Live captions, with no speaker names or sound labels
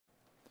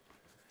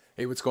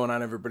Hey, what's going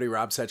on, everybody?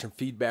 Rob Satch from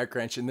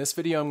Feedbackwrench. In this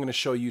video, I'm going to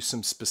show you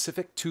some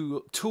specific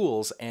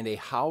tools and a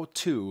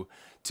how-to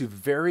to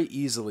very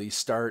easily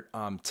start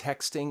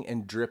texting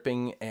and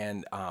dripping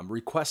and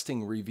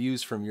requesting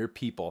reviews from your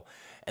people.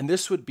 And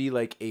this would be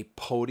like a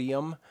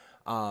podium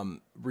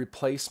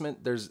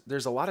replacement.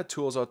 There's a lot of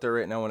tools out there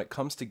right now when it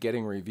comes to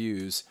getting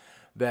reviews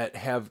that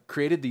have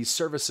created these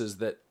services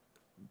that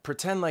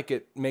pretend like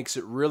it makes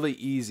it really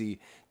easy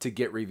to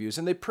get reviews,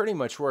 and they pretty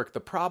much work.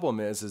 The problem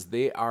is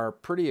they are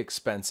pretty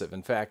expensive.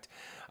 In fact,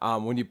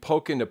 when you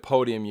poke into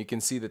Podium, you can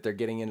see that they're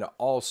getting into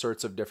all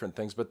sorts of different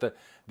things. But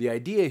the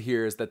idea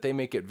here is that they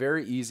make it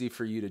very easy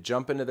for you to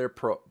jump into their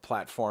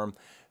platform,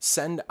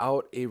 send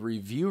out a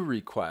review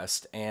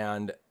request,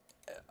 and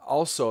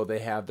also they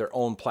have their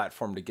own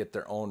platform to get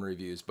their own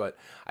reviews. But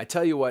I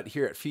tell you what,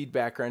 here at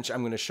Feedbackwrench,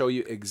 I'm going to show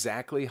you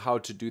exactly how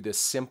to do this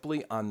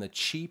simply on the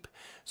cheap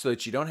so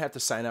that you don't have to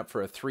sign up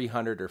for a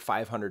 $300 or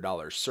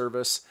 $500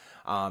 service.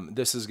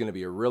 This is going to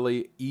be a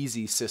really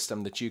easy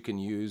system that you can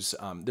use.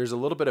 There's a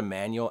little bit of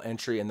manual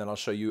entry, and then I'll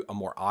show you a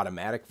more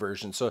automatic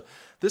version. So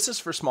this is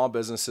for small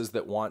businesses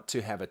that want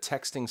to have a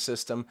texting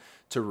system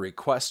to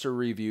request a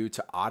review,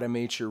 to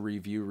automate your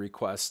review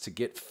requests, to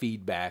get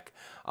feedback.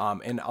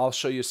 And I'll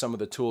show you some of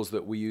the tools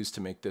that we use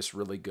to make this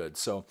really good.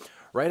 So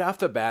right off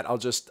the bat,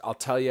 I'll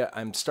tell you,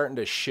 I'm starting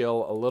to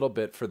shill a little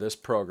bit for this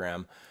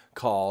program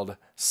called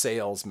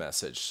Sales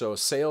Message. So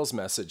Sales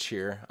Message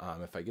here,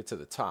 if I get to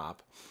the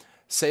top,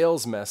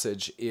 Sales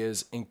Message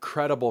is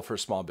incredible for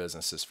small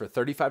businesses. For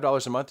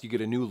 $35 a month, you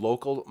get a new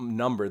local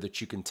number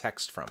that you can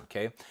text from,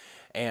 okay?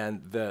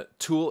 And the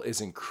tool is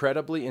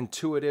incredibly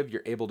intuitive.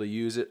 You're able to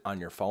use it on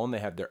your phone. They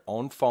have their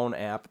own phone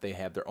app. They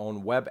have their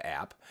own web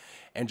app.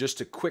 And just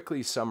to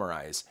quickly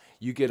summarize,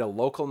 you get a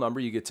local number.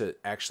 You get to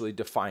actually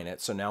define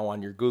it. So now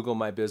on your Google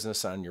My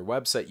Business, on your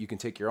website, you can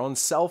take your own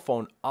cell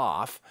phone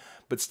off,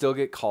 but still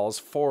get calls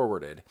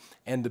forwarded.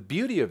 And the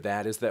beauty of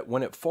that is that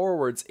when it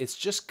forwards, it's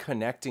just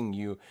connecting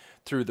you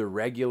through the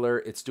regular,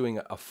 it's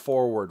doing a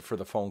forward for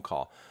the phone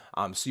call.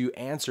 So you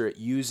answer it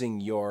using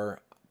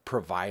your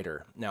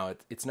provider. Now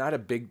it's not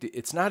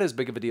as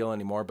big of a deal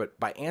anymore, but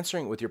by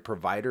answering it with your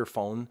provider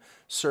phone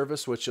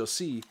service, what you'll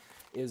see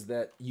is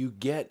that you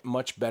get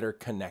much better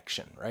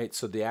connection, right?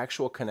 So the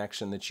actual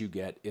connection that you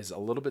get is a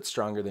little bit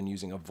stronger than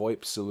using a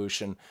VoIP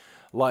solution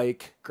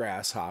like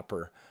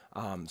Grasshopper.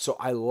 So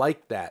I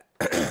like that.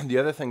 The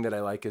other thing that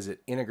I like is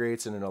it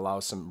integrates and it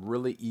allows some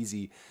really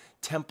easy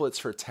templates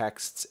for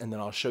texts, and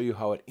then I'll show you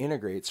how it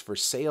integrates for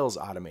sales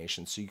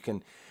automation. So you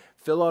can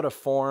fill out a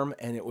form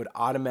and it would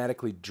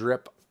automatically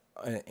drip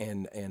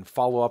and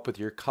follow up with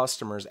your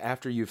customers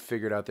after you've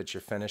figured out that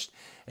you're finished,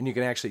 and you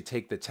can actually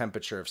take the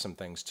temperature of some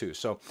things too.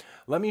 So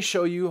let me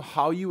show you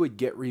how you would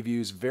get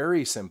reviews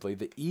very simply.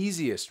 The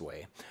easiest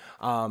way,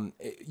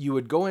 you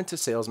would go into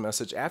Sales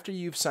Message. After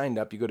you've signed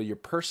up, you go to your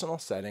personal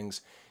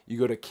settings, you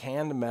go to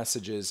canned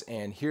messages,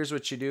 and here's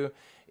what you do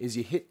is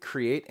you hit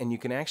create, and you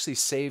can actually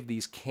save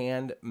these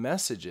canned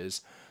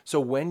messages. So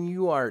when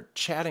you are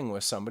chatting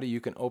with somebody,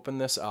 you can open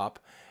this up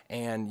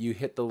and you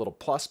hit the little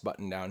plus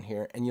button down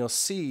here, and you'll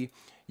see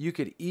you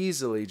could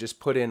easily just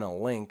put in a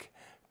link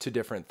to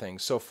different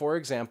things. So for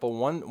example,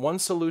 one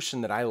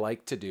solution that I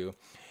like to do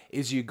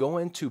is you go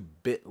into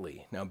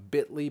Bitly. Now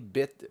bit.ly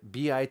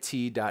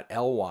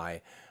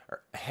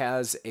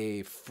has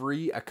a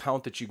free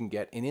account that you can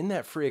get, and in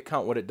that free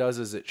account, what it does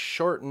is it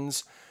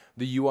shortens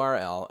the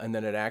URL, and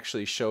then it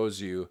actually shows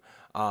you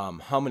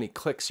how many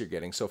clicks you're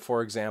getting. So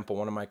for example,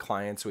 one of my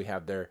clients, we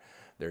have their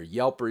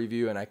Yelp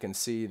review, and I can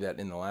see that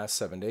in the last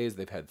 7 days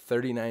they've had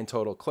 39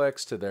 total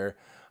clicks to their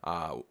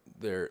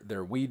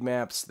weed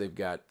maps. They've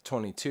got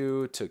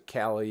 22 to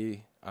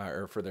Cali,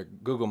 or for their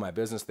Google My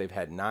Business, they've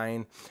had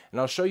 9.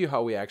 And I'll show you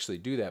how we actually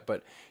do that.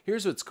 But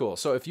here's what's cool.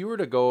 So if you were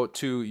to go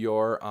to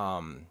your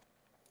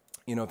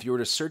if you were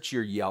to search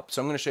your Yelp,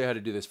 so I'm going to show you how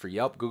to do this for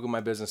Yelp, Google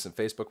My Business, and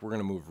Facebook. We're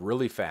going to move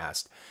really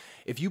fast.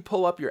 If you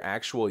pull up your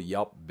actual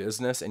Yelp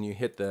business and you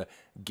hit the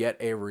get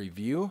a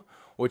review,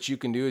 what you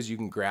can do is you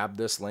can grab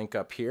this link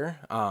up here,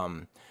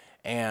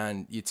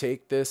 and you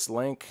take this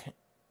link,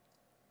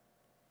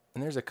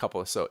 and there's a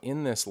couple. So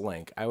in this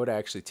link, I would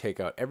actually take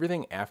out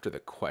everything after the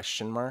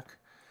question mark,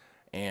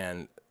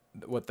 and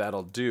what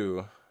that'll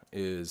do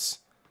is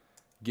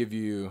give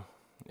you,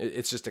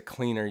 it's just a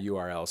cleaner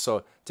URL.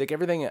 So take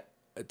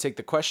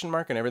the question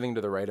mark and everything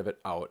to the right of it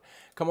out.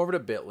 Come over to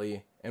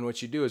Bitly, and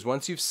what you do is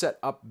once you've set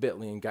up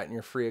Bitly and gotten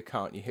your free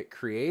account, you hit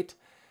create,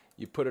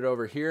 you put it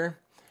over here,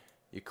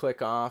 you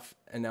click off,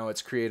 and now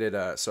it's created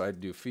so I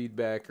do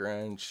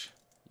Feedbackwrench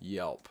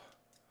Yelp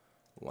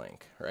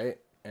link, right?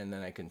 And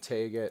then I can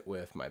tag it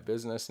with my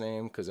business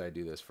name because I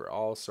do this for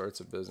all sorts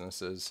of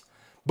businesses.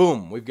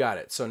 Boom, we've got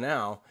it. So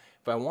now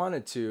if I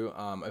wanted to,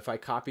 if I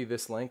copy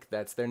this link,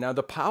 that's there. Now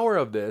the power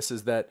of this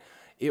is that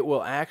it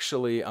will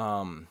actually,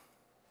 and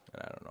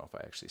I don't know if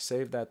I actually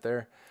saved that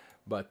there,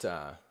 but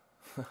so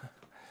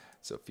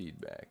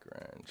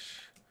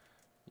Feedbackwrench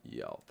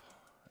Yelp.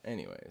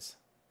 Anyways,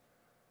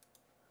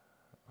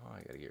 Oh,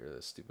 I gotta get rid of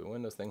this stupid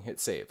Windows thing. Hit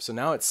save. So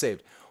now it's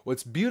saved.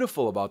 What's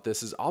beautiful about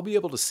this is I'll be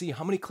able to see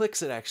how many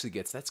clicks it actually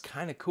gets. That's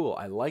kind of cool.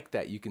 I like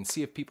that. You can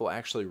see if people are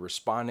actually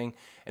responding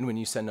and when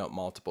you send out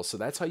multiple. So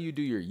that's how you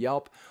do your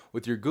Yelp.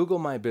 With your Google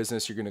My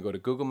Business, you're gonna go to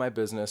Google My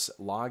Business,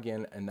 log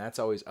in, and that's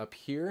always up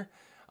here.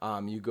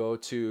 You go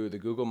to the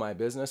Google My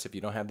Business. If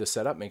you don't have this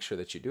set up, make sure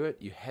that you do it.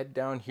 You head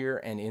down here,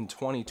 and in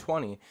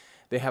 2020,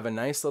 they have a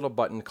nice little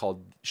button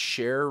called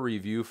Share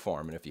Review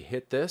Form. And if you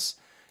hit this,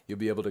 you'll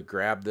be able to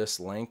grab this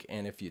link.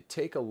 And if you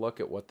take a look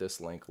at what this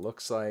link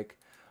looks like,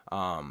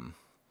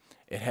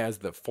 it has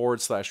the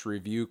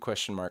 /review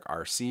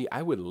 ?RC.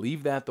 I would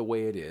leave that the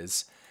way it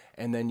is.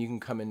 And then you can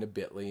come into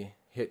Bitly,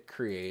 hit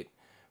create,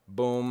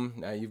 boom.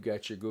 Now you've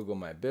got your Google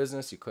My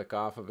Business. You click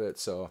off of it.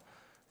 So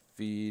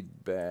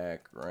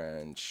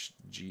Feedbackwrench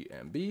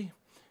GMB,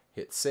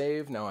 hit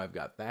save. Now I've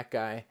got that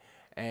guy.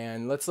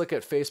 And let's look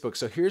at Facebook.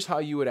 So here's how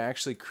you would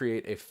actually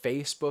create a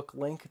Facebook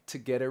link to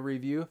get a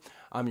review.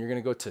 You're going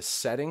to go to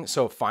settings.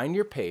 So find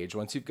your page.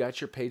 Once you've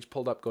got your page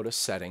pulled up, go to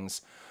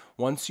settings.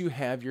 Once you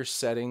have your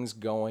settings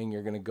going,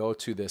 you're going to go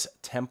to this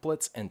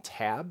templates and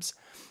tabs.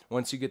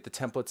 Once you get the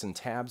templates and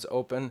tabs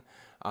open,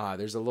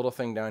 there's a little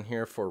thing down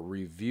here for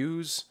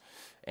reviews.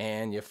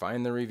 And you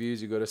find the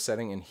reviews, you go to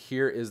setting, and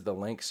here is the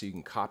link so you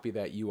can copy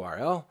that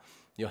URL.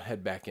 You'll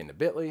head back into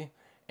Bitly,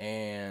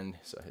 and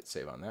so hit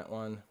save on that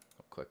one.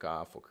 We'll click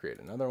off, we'll create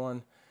another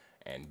one,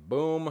 and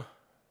boom.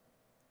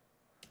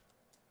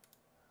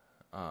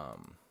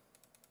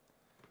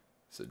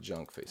 So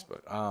junk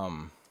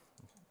Facebook.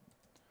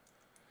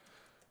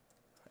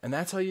 And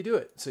that's how you do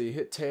it. So you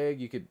hit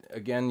tag, you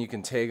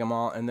can tag them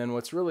all. And then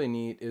what's really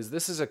neat is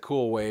this is a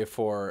cool way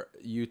for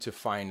you to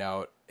find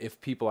out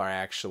if people are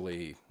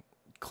actually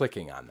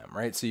clicking on them,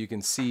 right? So you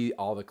can see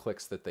all the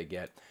clicks that they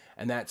get,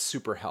 and that's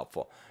super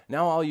helpful.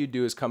 Now all you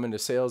do is come into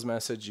sales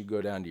message, you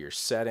go down to your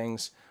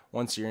settings.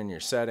 Once you're in your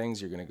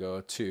settings, you're going to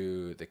go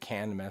to the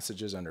canned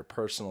messages under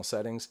personal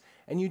settings,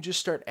 and you just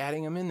start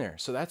adding them in there.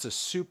 So that's a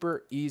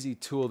super easy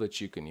tool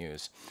that you can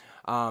use.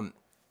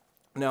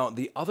 Now,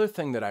 the other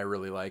thing that I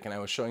really like, and I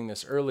was showing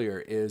this earlier,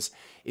 is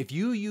if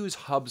you use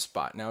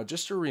HubSpot. Now,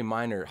 just a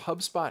reminder,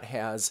 HubSpot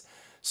has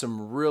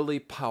some really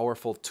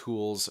powerful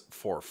tools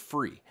for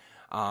free.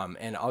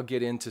 And I'll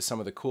get into some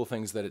of the cool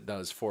things that it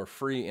does for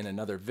free in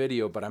another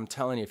video, but I'm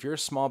telling you, if you're a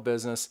small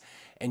business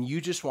and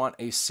you just want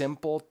a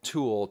simple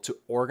tool to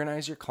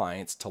organize your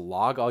clients, to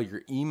log all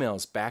your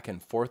emails back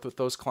and forth with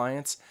those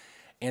clients,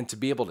 and to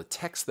be able to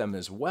text them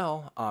as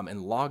well,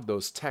 and log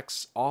those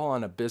texts all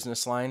on a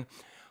business line,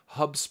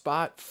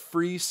 HubSpot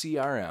free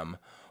CRM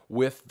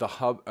with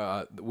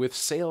the with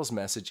sales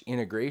message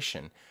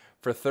integration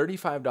for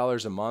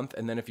 $35 a month.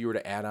 And then if you were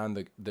to add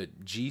on the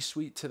G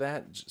Suite to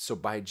that, so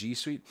buy G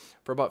Suite,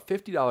 for about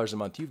 $50 a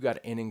month, you've got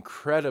an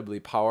incredibly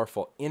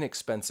powerful,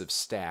 inexpensive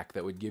stack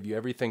that would give you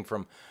everything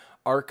from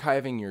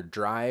archiving your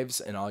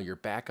drives and all your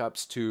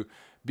backups to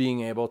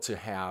being able to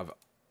have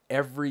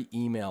every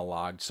email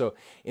logged. So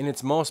in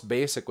its most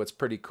basic, what's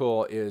pretty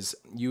cool is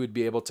you would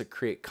be able to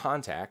create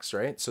contacts,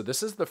 right? So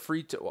this is the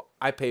free,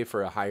 I pay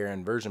for a higher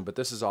end version, but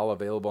this is all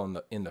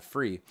available in the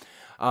free.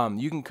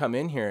 You can come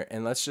in here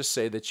and let's just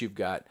say that you've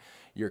got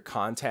your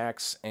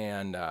contacts,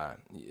 and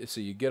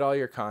so you get all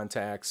your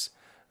contacts,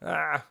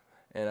 and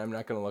I'm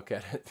not going to look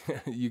at it.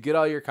 You get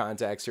all your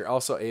contacts. You're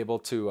also able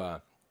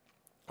to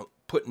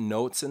put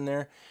notes in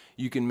there.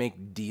 You can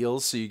make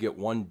deals, so you get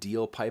one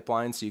deal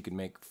pipeline, so you can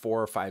make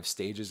 4 or 5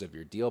 stages of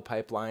your deal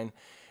pipeline,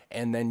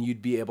 and then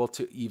you'd be able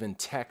to even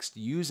text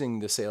using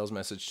the sales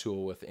message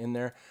tool within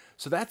there.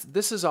 So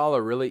this is all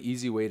a really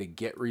easy way to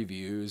get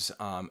reviews.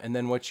 And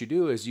then what you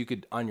do is you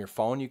could, on your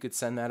phone, you could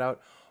send that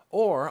out,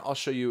 or I'll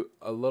show you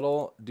a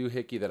little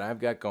doohickey that I've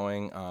got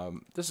going.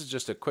 This is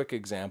just a quick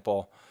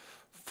example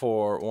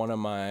for one of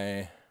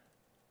my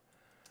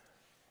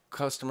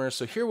customers.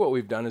 So here what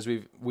we've done is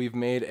we've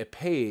made a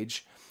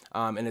page,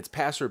 and it's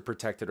password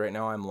protected right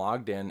now. I'm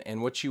logged in,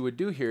 and what you would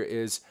do here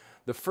is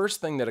the first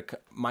thing that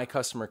my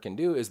customer can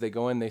do is they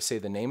go in, they say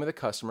the name of the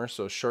customer,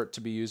 so short to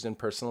be used in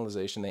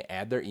personalization, they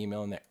add their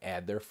email and they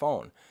add their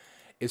phone.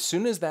 As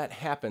soon as that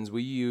happens,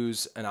 we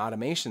use an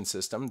automation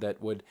system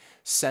that would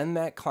send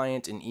that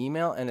client an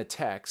email and a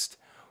text,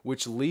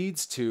 which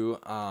leads to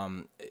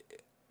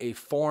a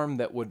form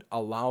that would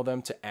allow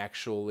them to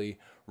actually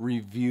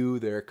review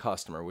their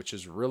customer, which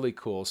is really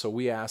cool. So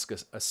we ask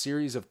a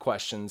series of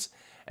questions,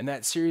 and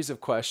that series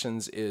of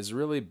questions is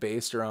really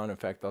based around, in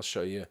fact, I'll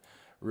show you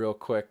real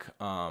quick.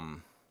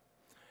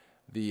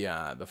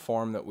 The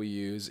form that we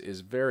use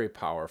is very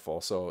powerful.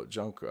 So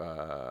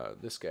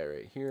this guy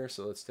right here.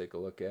 So let's take a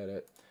look at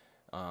it.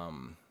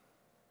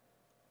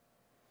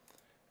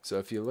 So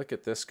if you look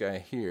at this guy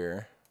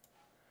here,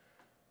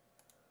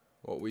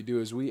 what we do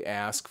is we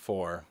ask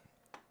for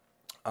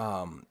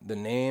the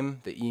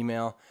name, the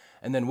email,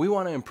 and then we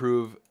want to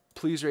improve.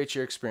 Please rate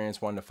your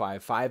experience 1 to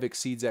 5. 5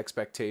 exceeds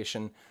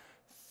expectation.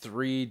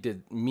 3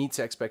 meets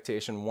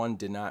expectation, 1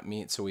 did not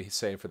meet. So we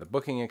say for the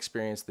booking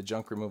experience, the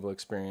junk removal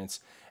experience,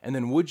 and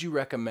then would you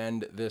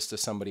recommend this to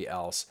somebody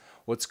else?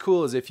 What's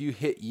cool is if you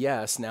hit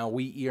yes, now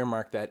we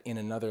earmark that in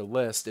another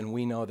list, and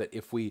we know that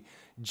if we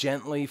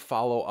gently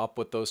follow up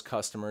with those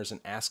customers and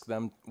ask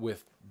them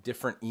with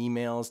different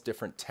emails,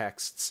 different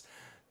texts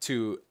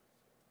to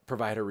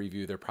provide a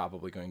review, they're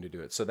probably going to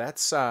do it. So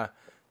that's how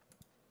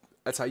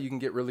you can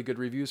get really good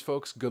reviews,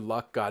 folks. Good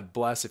luck. God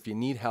bless. If you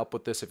need help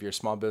with this, if you're a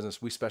small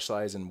business, we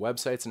specialize in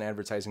websites and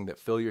advertising that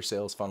fill your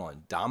sales funnel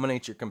and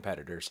dominate your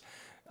competitors.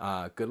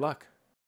 Good luck.